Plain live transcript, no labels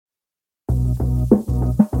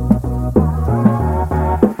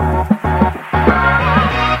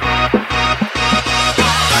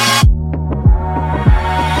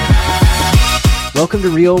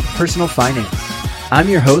welcome to Real Personal Finance. I'm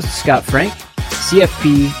your host, Scott Frank,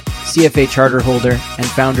 CFP, CFA charter holder, and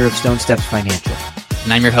founder of Stone Steps Financial.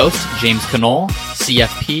 And I'm your host, James Knoll,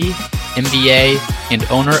 CFP, MBA, and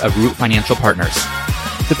owner of Root Financial Partners.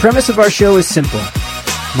 The premise of our show is simple.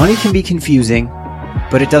 Money can be confusing,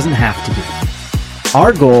 but it doesn't have to be.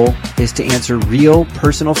 Our goal is to answer real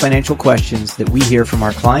personal financial questions that we hear from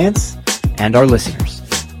our clients and our listeners.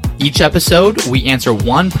 Each episode, we answer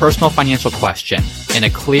one personal financial question in a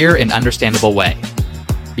clear and understandable way.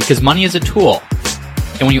 Because money is a tool,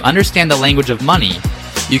 and when you understand the language of money,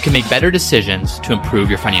 you can make better decisions to improve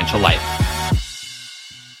your financial life.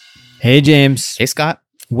 Hey, James. Hey, Scott.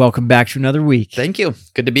 Welcome back to another week. Thank you.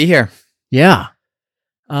 Good to be here. Yeah.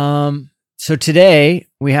 So today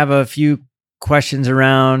we have a few questions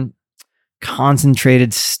around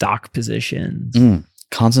concentrated stock positions.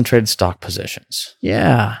 Concentrated stock positions.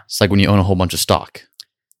 Yeah. It's like when you own a whole bunch of stock.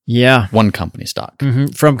 Yeah. One company stock.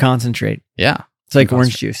 From concentrate. Yeah. It's like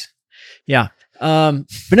orange juice. Yeah. But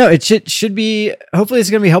no, it should be, hopefully it's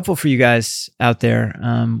going to be helpful for you guys out there.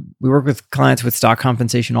 We work with clients with stock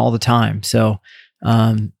compensation all the time. So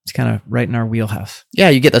it's kind of right in our wheelhouse. Yeah,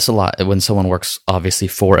 you get this a lot when someone works obviously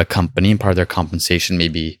for a company and part of their compensation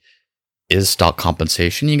maybe is stock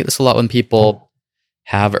compensation. You get this a lot when people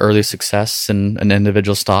have early success in an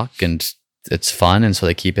individual stock and it's fun. And so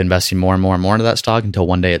they keep investing more and more and more into that stock until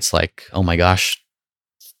one day it's like, oh my gosh,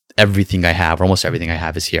 everything I have, or almost everything I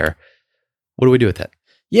have is here. What do we do with it?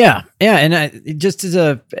 Yeah. Yeah. And just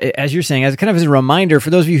as you're saying, as a reminder for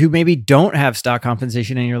those of you who maybe don't have stock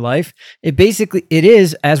compensation in your life, it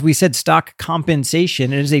is, as we said, stock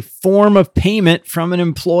compensation. It is a form of payment from an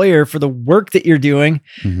employer for the work that you're doing.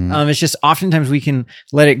 It's just oftentimes we can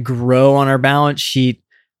let it grow on our balance sheet.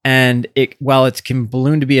 And while it can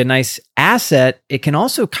balloon to be a nice asset, it can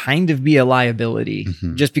also kind of be a liability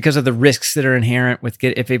just because of the risks that are inherent with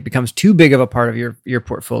it if it becomes too big of a part of your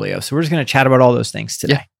portfolio. So we're just going to chat about all those things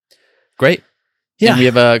today. Yeah. Great. Yeah. And we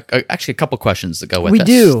have actually a couple questions that go with this. We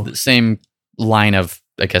do. The same line of,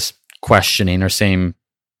 I guess, questioning or same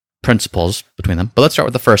principles between them. But let's start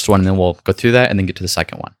with the first one and then we'll go through that and then get to the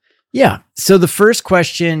second one. Yeah. So the first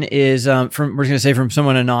question is from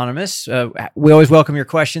someone anonymous. We always welcome your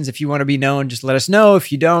questions. If you want to be known, just let us know. If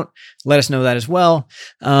you don't, let us know that as well.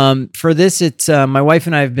 For this, it's my wife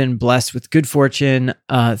and I have been blessed with good fortune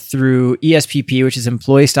through ESPP, which is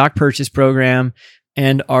Employee Stock Purchase Program,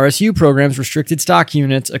 and RSU programs, restricted stock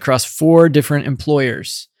units, across 4 different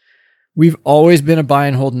employers. We've always been a buy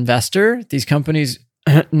and hold investor. These companies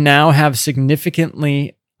now have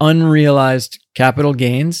significantly unrealized capital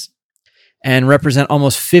gains and represent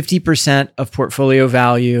almost 50% of portfolio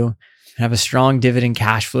value and have a strong dividend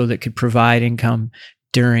cash flow that could provide income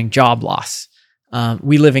during job loss.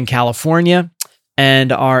 We live in California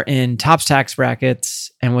and are in top tax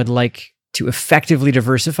brackets and would like to effectively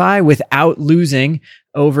diversify without losing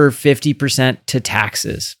over 50% to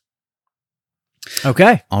taxes.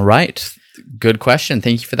 Okay. All right. Good question.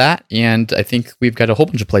 Thank you for that. And I think we've got a whole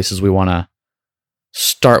bunch of places we want to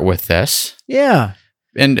start with this. Yeah.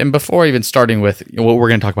 And before even starting with what we're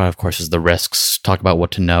going to talk about, of course, is the risks, talk about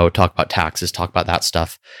what to know, talk about taxes, talk about that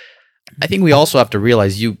stuff. I think we also have to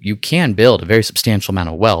realize you can build a very substantial amount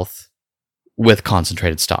of wealth with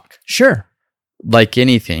concentrated stock. Sure. Like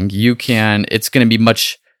anything, it's going to be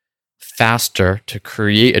much faster to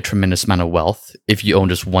create a tremendous amount of wealth if you own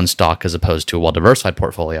just one stock as opposed to a well-diversified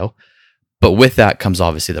portfolio. But with that comes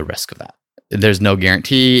obviously the risk of that. There's no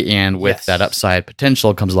guarantee, and with that upside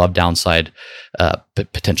potential comes a lot of downside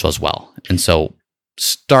potential as well. And so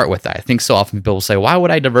start with that. I think so often people will say, why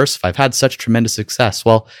would I diversify? I've had such tremendous success.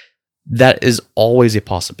 Well, that is always a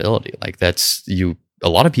possibility. Like a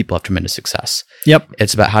lot of people have tremendous success. Yep.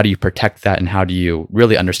 It's about how do you protect that and how do you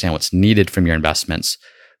really understand what's needed from your investments.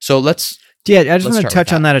 So I just want to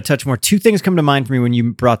touch on that a touch more. 2 things come to mind for me when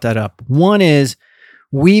you brought that up. One is,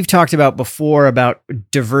 we've talked about before about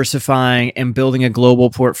diversifying and building a global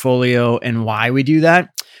portfolio and why we do that.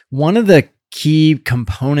 One of the key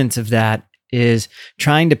components of that is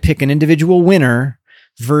trying to pick an individual winner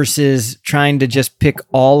versus trying to just pick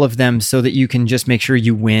all of them so that you can just make sure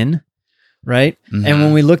you win, right? And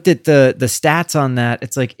when we looked at the stats on that,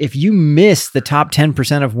 it's like if you miss the top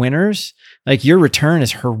 10% of winners, like your return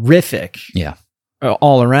is horrific. Yeah.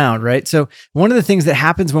 All around, right? So one of the things that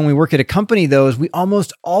happens when we work at a company, though, is we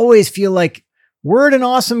almost always feel like we're at an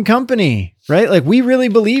awesome company, right? Like we really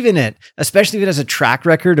believe in it, especially if it has a track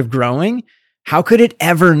record of growing. How could it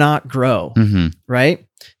ever not grow, right?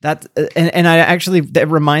 That and that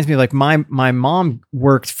reminds me, like my mom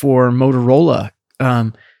worked for Motorola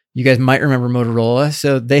You guys might remember Motorola.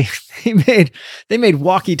 So they made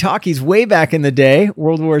walkie-talkies way back in the day,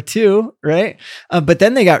 World War II, right? But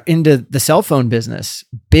then they got into the cell phone business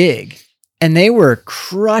big, and they were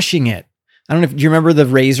crushing it. I don't know if do you remember the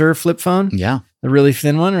Razr flip phone? Yeah. The really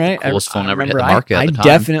thin one, right? The coolest phone ever hit the market at the time. I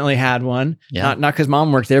definitely had one. Yeah. Not because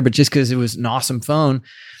mom worked there, but just because it was an awesome phone.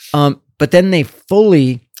 But then they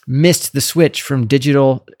fully missed the switch from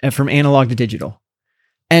analog to digital.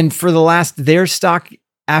 And for their stock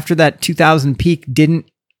after that 2000 peak didn't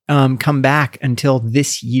come back until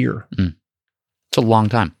this year. It's a long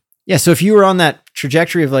time. Yeah. So if you were on that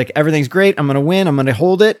trajectory of like, everything's great, I'm going to win, I'm going to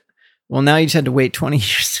hold it. Well, now you just had to wait 20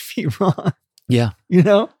 years to be wrong. Yeah. You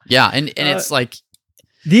know? Yeah. And it's like,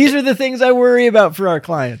 these are the things I worry about for our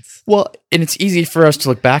clients. Well, and it's easy for us to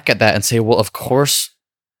look back at that and say, well, of course,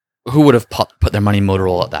 who would have put their money in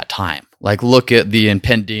Motorola at that time? Like, look at the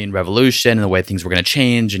impending revolution and the way things were going to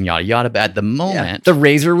change and yada, yada. But at the moment, the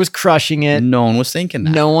Razr was crushing it. No one was thinking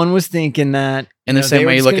that. No one was thinking that. In the same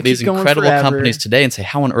way, you look at these incredible companies today and say,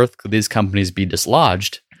 how on earth could these companies be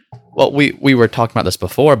dislodged? Well, we were talking about this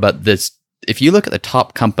before, but if you look at the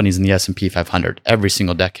top companies in the S&P 500 every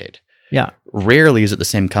single decade, rarely is it the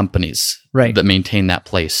same companies that maintain that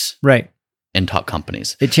place. Right. In top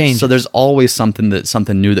companies. It changed. So there's always something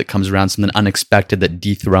new that comes around, something unexpected that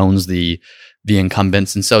dethrones the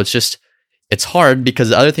incumbents. And so it's hard because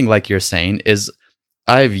the other thing, like you're saying, is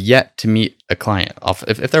I've yet to meet a client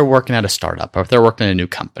if they're working at a startup or if they're working at a new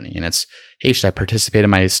company and it's, hey, should I participate in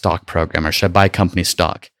my stock program or should I buy company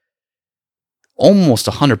stock? Almost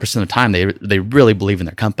 100% of the time, they really believe in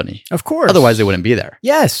their company. Of course. Otherwise, they wouldn't be there.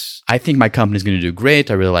 Yes. I think my company's going to do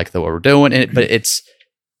great. I really like what we're doing. But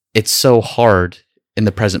it's so hard in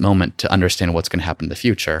the present moment to understand what's going to happen in the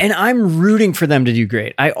future. And I'm rooting for them to do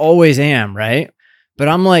great. I always am, right? But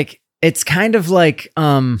I'm like, it's kind of like,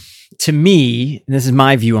 to me, and this is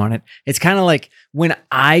my view on it, it's kind of like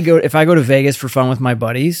if I go to Vegas for fun with my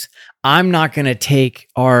buddies, I'm not going to take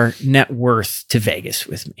our net worth to Vegas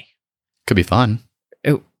with me. Could be fun.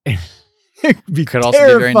 It could also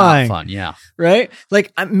be very not fun. Yeah. Right?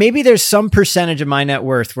 Like maybe there's some percentage of my net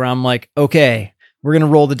worth where I'm like, okay, we're going to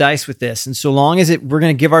roll the dice with this. And so long as we're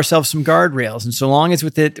going to give ourselves some guardrails. And so long as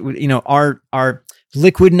our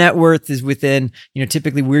liquid net worth is within,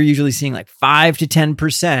 typically we're usually seeing like 5 to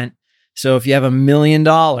 10%. So if you have $1 million,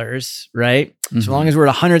 right? Mm-hmm. So long as we're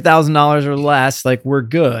at $100,000 or less, like we're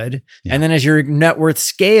good. Yeah. And then as your net worth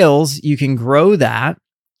scales, you can grow that.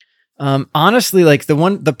 Honestly, like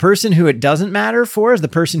the person who it doesn't matter for is the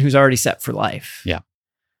person who's already set for life. Yeah.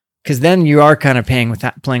 Because then you are kind of playing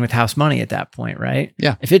with house money at that point, right?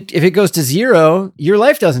 Yeah. If it goes to zero, your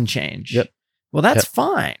life doesn't change. Yep. Well, that's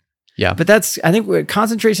fine. Yeah. But I think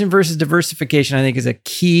concentration versus diversification, I think is a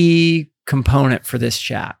key component for this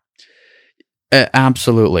chat.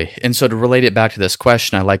 Absolutely. And so to relate it back to this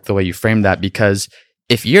question, I like the way you framed that because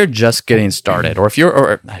if you're just getting started, or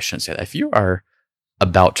I shouldn't say that, if you are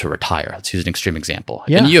about to retire, let's use an extreme example.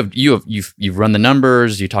 Yeah. And you've run the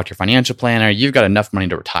numbers, you talk to your financial planner, you've got enough money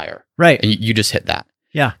to retire. Right. And you just hit that.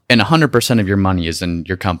 Yeah. And 100% of your money is in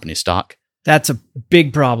your company stock. That's a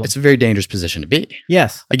big problem. It's a very dangerous position to be.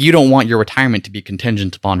 Yes. Like you don't want your retirement to be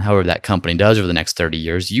contingent upon however that company does over the next 30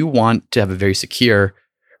 years. You want to have a very secure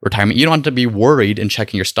retirement. You don't want to be worried and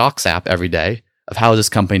checking your stocks app every day of how is this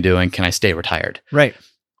company doing? Can I stay retired? Right.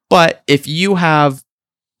 But if you have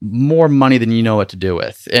more money than you know what to do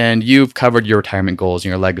with, and you've covered your retirement goals and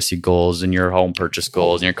your legacy goals and your home purchase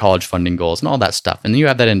goals and your college funding goals and all that stuff, and you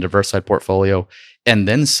have that in a diversified portfolio and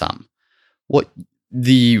then some,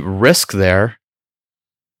 the risk there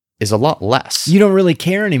is a lot less. You don't really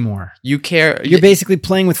care anymore. You care. You're basically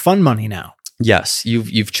playing with fun money now. Yes,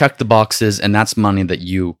 you've checked the boxes, and that's money that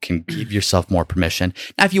you can give yourself more permission.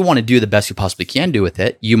 Now, if you want to do the best you possibly can do with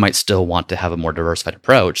it, you might still want to have a more diversified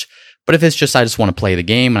approach. But if it's just, I just want to play the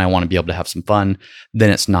game and I want to be able to have some fun, then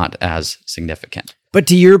it's not as significant. But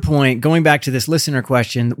to your point, going back to this listener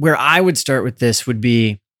question, where I would start with this would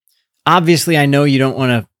be, obviously, I know you don't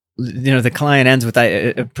want to, the client ends with,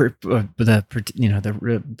 the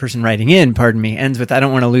person writing in, ends with, I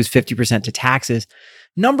don't want to lose 50% to taxes.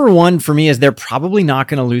 Number one for me is they're probably not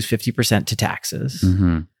going to lose 50% to taxes.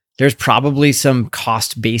 Mm-hmm. There's probably some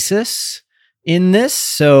cost basis in this.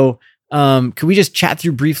 So, could we just chat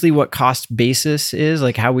through briefly what cost basis is,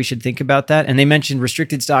 like how we should think about that? And they mentioned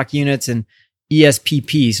restricted stock units and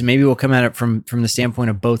ESPP. So maybe we'll come at it from the standpoint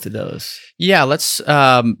of both of those. Yeah, let's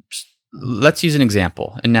use an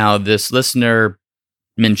example. And now this listener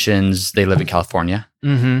mentions they live in California.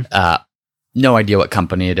 Mm-hmm. No idea what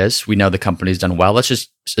company it is. We know the company's done well. Let's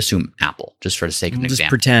just assume Apple, just for the sake of an example. Just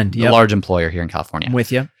pretend. A large employer here in California. I'm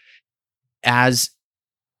with you. As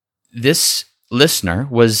this listener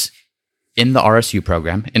was in the RSU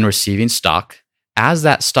program and receiving stock. As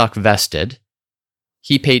that stock vested,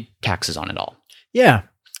 he paid taxes on it all. Yeah.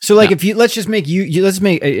 So like if you, let's just make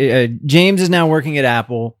James is now working at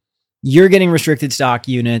Apple. You're getting restricted stock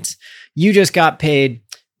units. You just got paid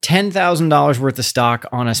 $10,000 worth of stock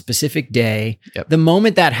on a specific day. Yep. The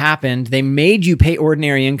moment that happened, they made you pay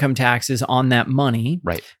ordinary income taxes on that money.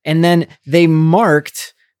 Right. And then they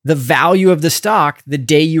marked the value of the stock the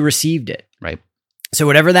day you received it. Right. So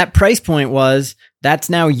whatever that price point was, that's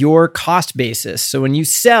now your cost basis. So when you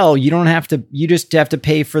sell, you just have to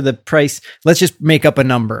pay for the price. Let's just make up a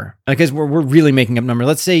number because we're really making up a number.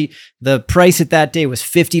 Let's say the price at that day was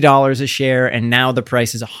 $50 a share and now the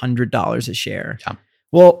price is $100 a share. Yeah.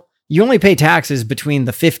 Well, you only pay taxes between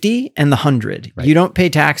the 50 and the 100. Right. You don't pay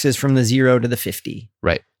taxes from the 0 to the 50.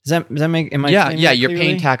 Right. Does that make, am I? Yeah. saying that You're clearly?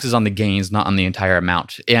 paying taxes on the gains, not on the entire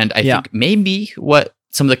amount. And I think maybe what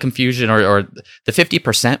some of the confusion or the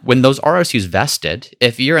 50%, when those RSUs vested,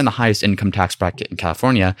 if you're in the highest income tax bracket in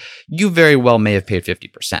California, you very well may have paid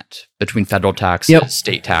 50% between federal taxes,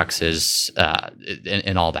 state taxes,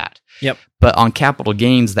 and all that. Yep. But on capital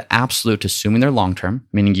gains, the absolute, assuming they're long-term,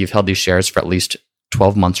 meaning you've held these shares for at least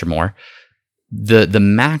 12 months or more, the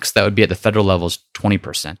max that would be at the federal level is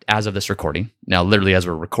 20% as of this recording. Now, literally as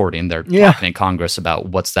we're recording, they're talking in Congress about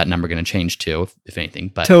what's that number going to change to, if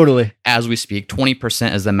anything. But totally, as we speak,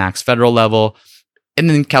 20% is the max federal level. And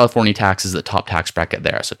then California tax is the top tax bracket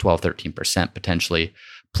there. So 12, 13% potentially,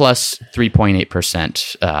 plus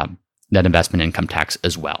 3.8% net investment income tax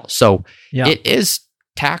as well. So it is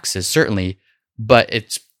taxes, certainly, but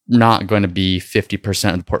it's not going to be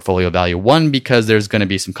 50% of the portfolio value. One, because there's going to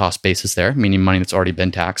be some cost basis there, meaning money that's already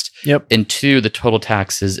been taxed. Yep. And two, the total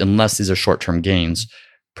taxes, unless these are short-term gains,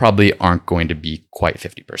 probably aren't going to be quite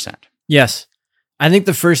 50%. Yes. I think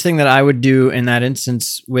the first thing that I would do in that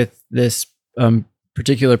instance with this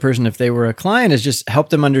particular person, if they were a client, is just help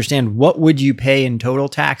them understand what would you pay in total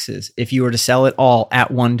taxes if you were to sell it all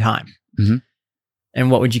at one time? Mm-hmm.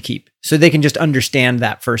 And what would you keep? So they can just understand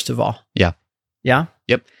that first of all. Yeah. Yeah?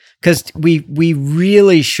 Yep. Because we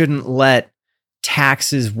really shouldn't let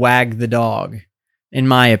taxes wag the dog, in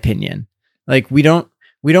my opinion. Like we don't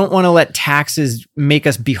want to let taxes make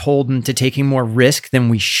us beholden to taking more risk than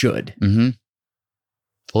we should. Mm-hmm.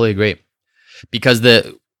 Fully agree. Because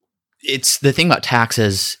the thing about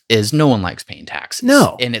taxes is no one likes paying taxes.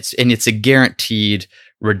 No. And it's a guaranteed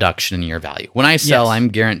reduction in your value. When I sell, I'm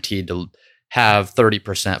guaranteed to have 30%,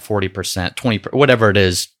 40%, 20%, whatever it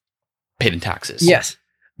is, paid in taxes. Yes.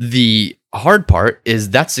 The hard part is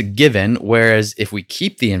that's a given, whereas if we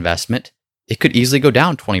keep the investment, it could easily go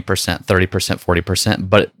down 20%, 30%, 40%,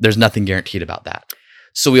 but there's nothing guaranteed about that.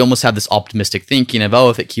 So we almost have this optimistic thinking of,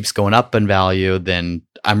 if it keeps going up in value, then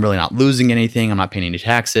I'm really not losing anything. I'm not paying any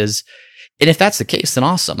taxes. And if that's the case, then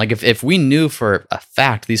awesome. Like if we knew for a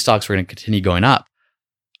fact these stocks were going to continue going up,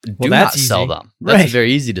 do not sell them. That's a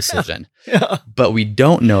very easy decision. Yeah. But we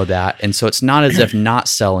don't know that. And so it's not as if not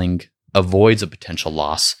selling avoids a potential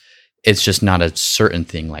loss. It's just not a certain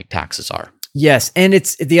thing like taxes are. Yes. And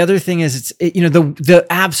it's the other thing is the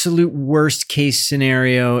absolute worst case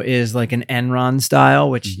scenario is like an Enron style,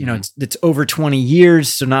 which, it's over 20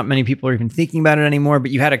 years. So not many people are even thinking about it anymore,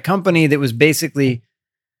 but you had a company that was basically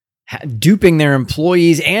duping their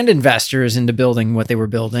employees and investors into building what they were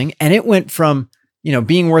building. And it went from,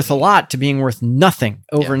 being worth a lot to being worth nothing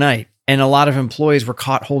overnight. And a lot of employees were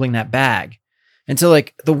caught holding that bag. And so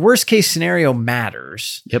like the worst case scenario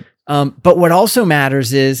matters. Yep. But what also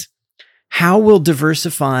matters is how will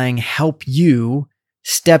diversifying help you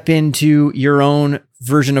step into your own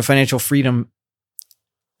version of financial freedom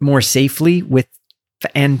more safely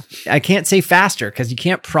and I can't say faster because you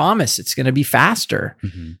can't promise it's going to be faster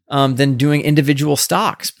than doing individual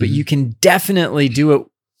stocks, but you can definitely do it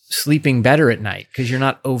sleeping better at night because you're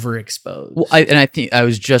not overexposed. Well, I think I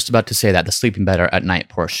was just about to say that the sleeping better at night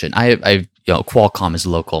portion. Qualcomm is a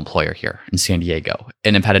local employer here in San Diego,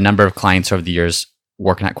 and I've had a number of clients over the years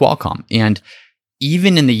working at Qualcomm. And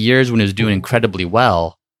even in the years when it was doing incredibly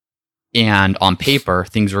well, and on paper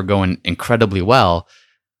things were going incredibly well,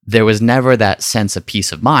 there was never that sense of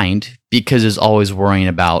peace of mind because it's always worrying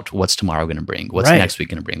about what's tomorrow going to bring, what's next week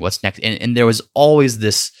going to bring, what's next, and there was always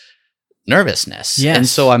this nervousness. Yes. And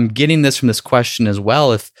so I'm getting this from this question as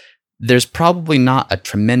well. If there's probably not a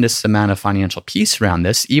tremendous amount of financial peace around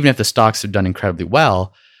this, even if the stocks have done incredibly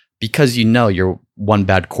well, because you're one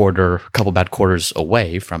bad quarter, a couple bad quarters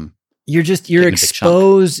away from. You're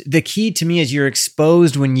exposed. The key to me is you're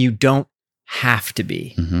exposed when you don't have to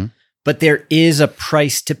be, but there is a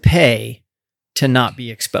price to pay to not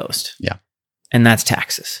be exposed. Yeah. And that's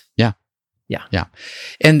taxes. Yeah. Yeah.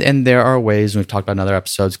 And there are ways, and we've talked about in other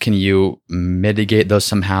episodes, can you mitigate those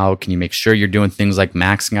somehow? Can you make sure you're doing things like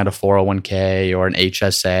maxing out a 401k or an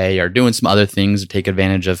HSA or doing some other things to take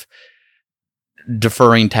advantage of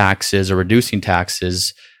deferring taxes or reducing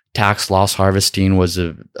taxes? Tax loss harvesting was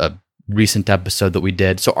a recent episode that we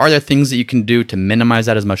did. So are there things that you can do to minimize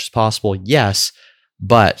that as much as possible? Yes.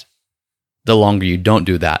 But the longer you don't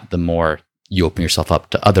do that, the more you open yourself up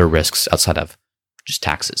to other risks outside of just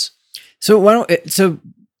taxes. So what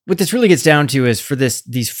this really gets down to is for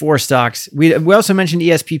these 4 stocks. We also mentioned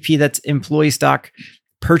ESPP, that's employee stock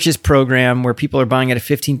purchase program, where people are buying at a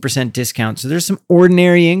 15% discount. So there's some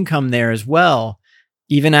ordinary income there as well,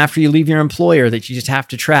 even after you leave your employer, that you just have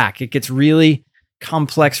to track. It gets really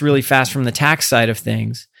complex really fast from the tax side of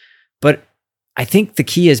things. But I think the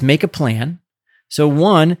key is make a plan. So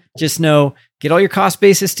one, just know, get all your cost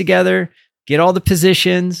basis together, get all the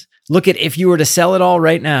positions, look at if you were to sell it all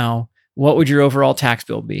right now, what would your overall tax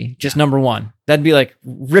bill be? Just number one. That'd be like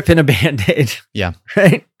ripping a Band-Aid. Yeah.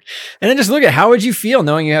 Right? And then just look at how would you feel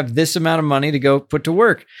knowing you have this amount of money to go put to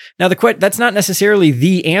work. Now, that's not necessarily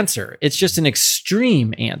the answer. It's just an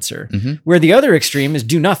extreme answer, where the other extreme is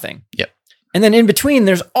do nothing. Yep. And then in between,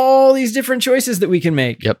 there's all these different choices that we can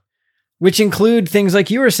make. Yep. Which include things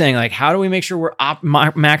like you were saying, like how do we make sure we're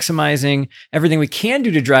maximizing everything we can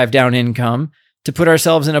do to drive down income to put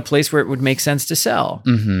ourselves in a place where it would make sense to sell.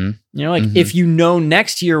 You know, like if you know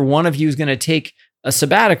next year, one of you is going to take a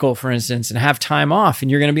sabbatical, for instance, and have time off,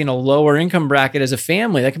 and you're going to be in a lower income bracket as a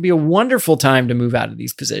family, that could be a wonderful time to move out of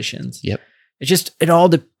these positions. Yep. It's just,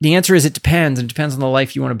 the answer is it depends, and it depends on the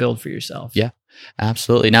life you want to build for yourself. Yeah,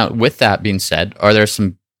 absolutely. Now, with that being said, are there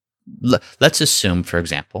let's assume, for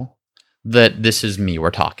example, that this is me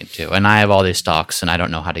we're talking to, and I have all these stocks and I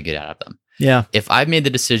don't know how to get out of them. Yeah. If I've made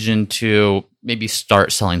the decision to maybe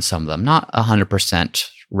start selling some of them, not 100%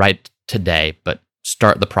 right today, but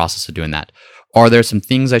start the process of doing that, are there some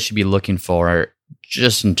things I should be looking for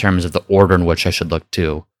just in terms of the order in which I should look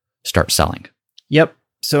to start selling? Yep.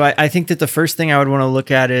 So I think that the first thing I would want to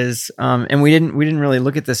look at is, and we didn't really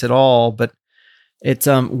look at this at all, but it's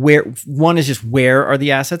where are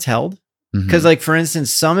the assets held? Because like, for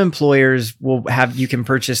instance, some employers you can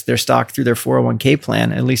purchase their stock through their 401k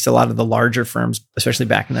plan, at least a lot of the larger firms, especially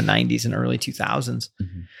back in the 90s and early 2000s.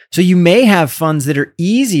 So you may have funds that are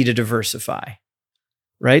easy to diversify,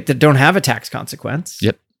 right? That don't have a tax consequence.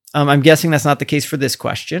 Yep. I'm guessing that's not the case for this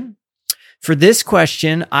question. For this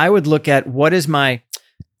question, I would look at what's my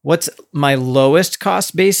lowest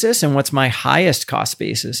cost basis and what's my highest cost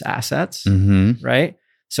basis assets, right?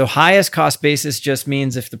 So highest cost basis just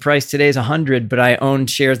means if the price today is 100, but I own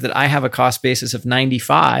shares that I have a cost basis of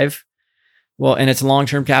 95, well, and it's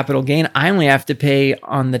long-term capital gain, I only have to pay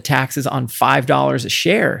on the taxes on $5 a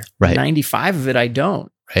share. Right. 95 of it, I don't.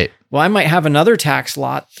 Right. Well, I might have another tax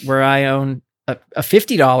lot where I own a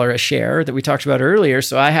 $50 a share that we talked about earlier.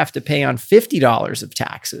 So I have to pay on $50 of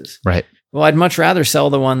taxes. Right. Well, I'd much rather sell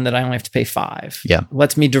the one that I only have to pay $5. Yeah.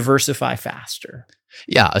 Lets me diversify faster.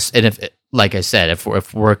 Yeah. And like I said,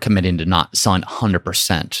 if we're committing to not selling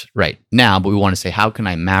 100% right now, but we want to say, how can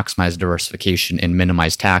I maximize diversification and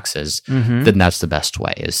minimize taxes? Then that's the best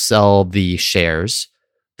way, is sell the shares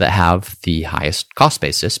that have the highest cost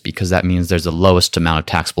basis, because that means there's the lowest amount of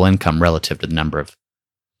taxable income relative to the number of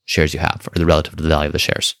shares you have, or relative to the value of the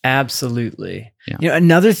shares. Absolutely. Yeah. You know,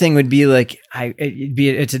 another thing would be like,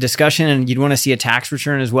 it's a discussion, and you'd want to see a tax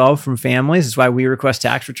return as well from families. That's why we request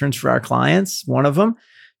tax returns for our clients. One of them,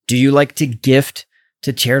 do you like to gift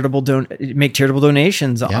to make charitable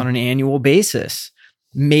donations on an annual basis?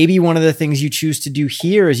 Maybe one of the things you choose to do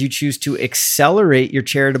here is you choose to accelerate your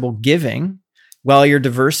charitable giving while you're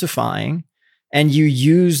diversifying, and you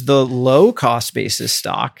use the low cost basis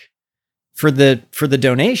stock for the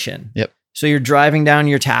donation. Yep. So you're driving down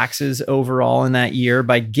your taxes overall in that year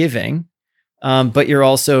by giving, but you're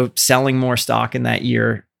also selling more stock in that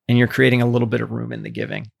year, and you're creating a little bit of room in the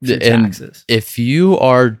giving through taxes. If you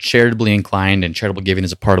are charitably inclined and charitable giving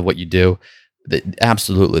is a part of what you do,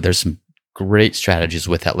 absolutely, there's some great strategies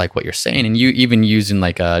with that, like what you're saying. And you even using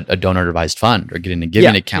like a donor advised fund or getting a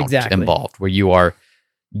giving account involved, where you are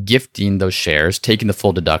gifting those shares, taking the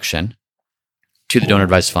full deduction to the donor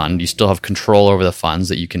advised fund. You still have control over the funds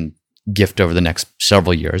that you can gift over the next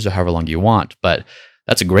several years or however long you want. But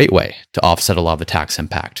that's a great way to offset a lot of the tax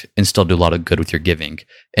impact and still do a lot of good with your giving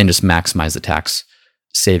and just maximize the tax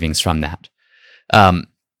savings from that. And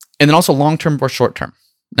then also long-term or short-term.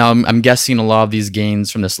 Now, I'm guessing a lot of these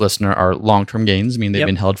gains from this listener are long-term gains. I mean, they've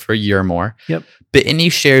been held for a year or more. Yep. But any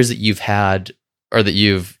shares that you've had or that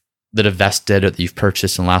have vested or that you've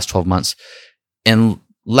purchased in the last 12 months,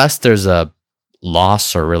 unless there's a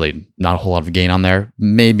loss or really not a whole lot of gain on there,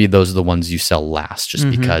 maybe those are the ones you sell last, just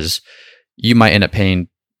because you might end up paying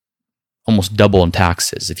almost double in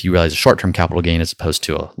taxes if you realize a short-term capital gain as opposed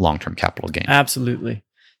to a long-term capital gain. Absolutely.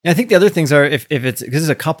 And I think the other things are, if it's, because it's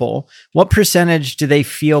a couple, what percentage do they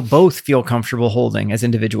both feel comfortable holding as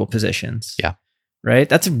individual positions? Yeah. Right?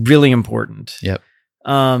 That's really important. Yep.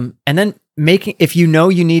 And then if you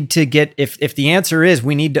need to get, if the answer is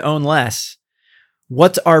we need to own less,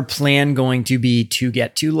 what's our plan going to be to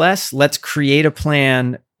get to less? Let's create a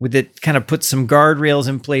plan with it, kind of put some guardrails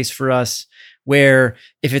in place for us where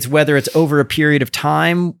whether it's over a period of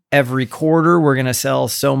time, every quarter, we're going to sell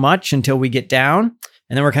so much until we get down.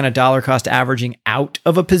 And then we're kind of dollar cost averaging out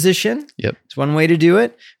of a position. Yep. It's one way to do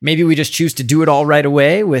it. Maybe we just choose to do it all right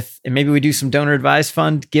away and maybe we do some donor advised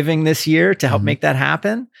fund giving this year to help make that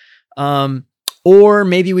happen. Or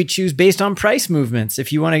maybe we choose based on price movements.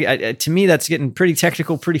 If you want to me, that's getting pretty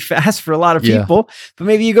technical pretty fast for a lot of people. But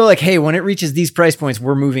maybe you go like, hey, when it reaches these price points,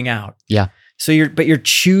 we're moving out. Yeah. So you're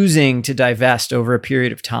choosing to divest over a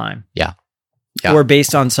period of time. Yeah. Or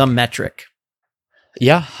based on some metric.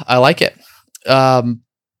 Yeah, I like it.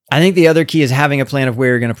 I think the other key is having a plan of where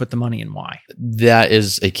you're going to put the money and why. That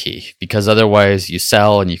is a key, because otherwise you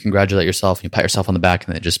sell and you congratulate yourself and you pat yourself on the back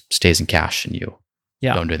and it just stays in cash and you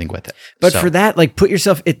don't do anything with it. But for that, like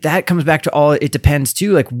that comes back to it depends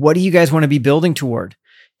too. Like, what do you guys want to be building toward?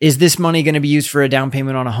 Is this money going to be used for a down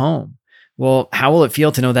payment on a home? Well, how will it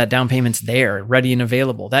feel to know that down payment's there, ready and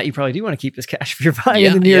available? That you probably do want to keep this cash if you're buying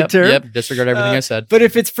in the near term. Yep. Disregard everything I said. But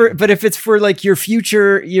if it's for like your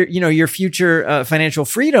future, your future financial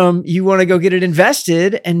freedom, you want to go get it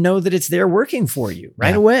invested and know that it's there working for you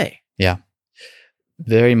right away. Yeah,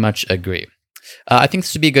 very much agree. I think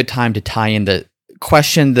this would be a good time to tie in the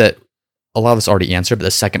question that a lot of us already answered, but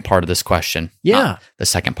the second part of this question. Yeah, the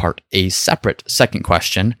second part, a separate second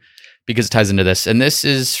question, because it ties into this. And this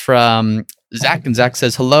is from Zach. And Zach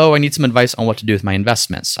says, hello, I need some advice on what to do with my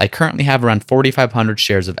investments. I currently have around 4,500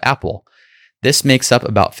 shares of Apple. This makes up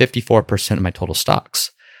about 54% of my total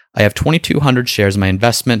stocks. I have 2,200 shares in my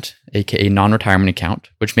investment, aka non-retirement account,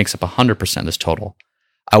 which makes up 100% of this total.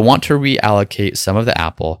 I want to reallocate some of the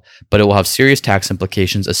Apple, but it will have serious tax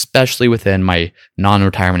implications, especially within my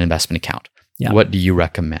non-retirement investment account. Yeah. What do you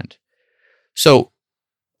recommend? So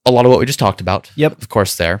a lot of what we just talked about, of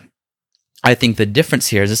course, there. I think the difference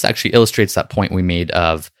here is this actually illustrates that point we made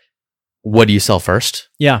of what do you sell first?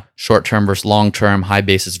 Yeah. Short-term versus long-term, high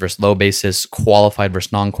basis versus low basis, qualified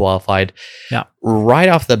versus non-qualified. Yeah. Right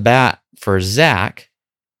off the bat for Zach,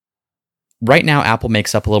 right now Apple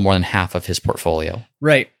makes up a little more than half of his portfolio.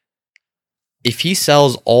 Right. If he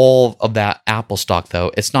sells all of that Apple stock,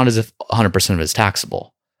 though, it's not as if 100% of it is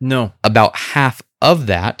taxable. No. About half of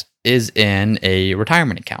that is in a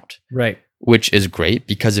retirement account. Right. Which is great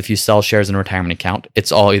because if you sell shares in a retirement account,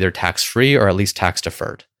 it's all either tax-free or at least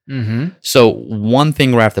tax-deferred. Mm-hmm. So one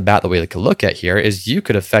thing right off the bat that we could look at here is you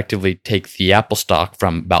could effectively take the Apple stock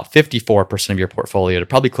from about 54% of your portfolio to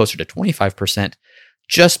probably closer to 25%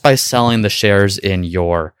 just by selling the shares in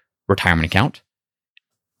your retirement account.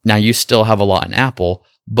 Now you still have a lot in Apple,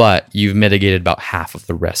 but you've mitigated about half of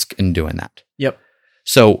the risk in doing that. Yep.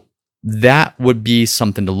 So that would be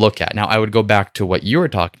something to look at. Now, I would go back to what you were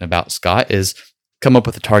talking about, Scott, is come up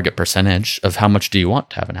with a target percentage of how much do you want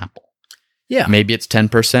to have an Apple. Yeah. Maybe it's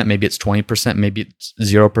 10%, maybe it's 20%, maybe it's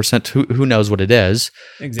 0%. Who knows what it is?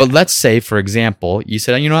 Exactly. But let's say, for example, you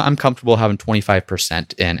said, you know what, I'm comfortable having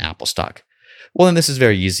 25% in Apple stock. Well, then this is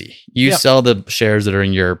very easy. You sell the shares that are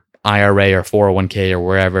in your IRA or 401k or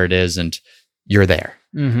wherever it is, and you're there.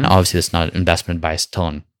 Mm-hmm. Now, obviously, it's not an investment advice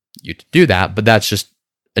telling you to do that, but that's just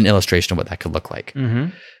an illustration of what that could look like.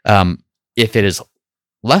 Mm-hmm. If it is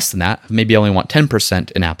less than that, maybe I only want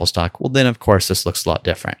 10% in Apple stock, well, then of course this looks a lot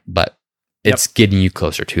different, but it's getting you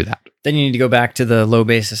closer to that. Then you need to go back to the low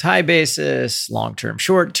basis, high basis, long-term,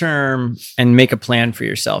 short-term, and make a plan for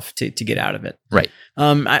yourself to get out of it. Right.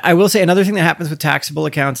 I will say another thing that happens with taxable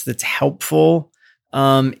accounts that's helpful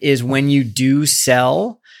is when you do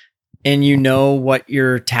sell and you know what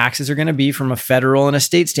your taxes are going to be from a federal and a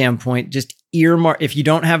state standpoint, just earmark. If you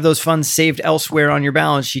don't have those funds saved elsewhere on your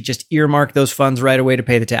balance sheet, just earmark those funds right away to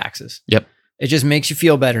pay the taxes. Yep. It just makes you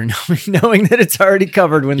feel better knowing that it's already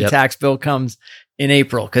covered when the tax bill comes in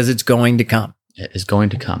April, because it's going to come. It is going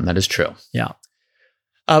to come. That is true. Yeah.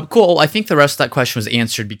 Cool. I think the rest of that question was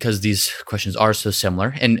answered because these questions are so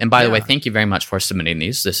similar. And by the way, thank you very much for submitting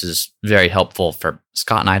these. This is very helpful for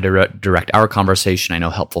Scott and I to direct our conversation. I know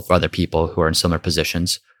helpful for other people who are in similar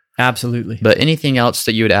positions. Absolutely. But anything else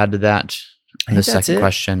that you would add to that? And the second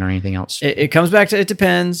question or anything else? It comes back to, it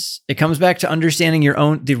depends. It comes back to understanding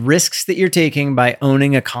the risks that you're taking by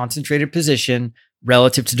owning a concentrated position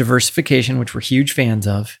relative to diversification, which we're huge fans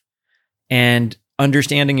of, and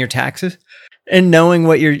understanding your taxes and knowing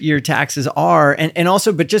what your taxes are. And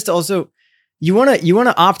also, but just also, you want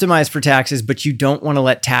to optimize for taxes, but you don't want to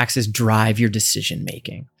let taxes drive your decision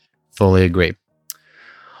making. Fully agree.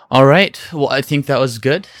 All right. Well, I think that was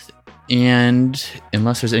good. And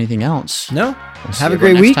unless there's anything else, no. We'll have a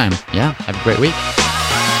great week. Time. Yeah. Have a great week.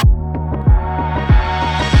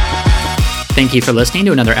 Thank you for listening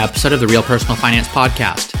to another episode of the Real Personal Finance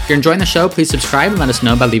Podcast. If you're enjoying the show, please subscribe and let us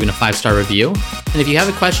know by leaving a 5-star review. And if you have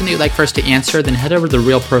a question that you'd like for us to answer, then head over to the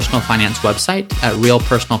Real Personal Finance website at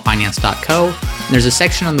realpersonalfinance.co. And there's a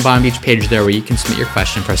section on the bottom of each page there where you can submit your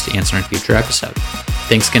question for us to answer in a future episode.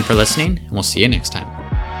 Thanks again for listening, and we'll see you next time.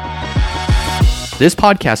 This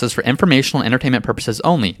podcast is for informational and entertainment purposes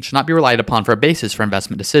only and should not be relied upon for a basis for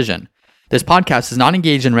investment decision. This podcast is not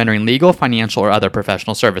engaged in rendering legal, financial, or other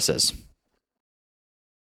professional services.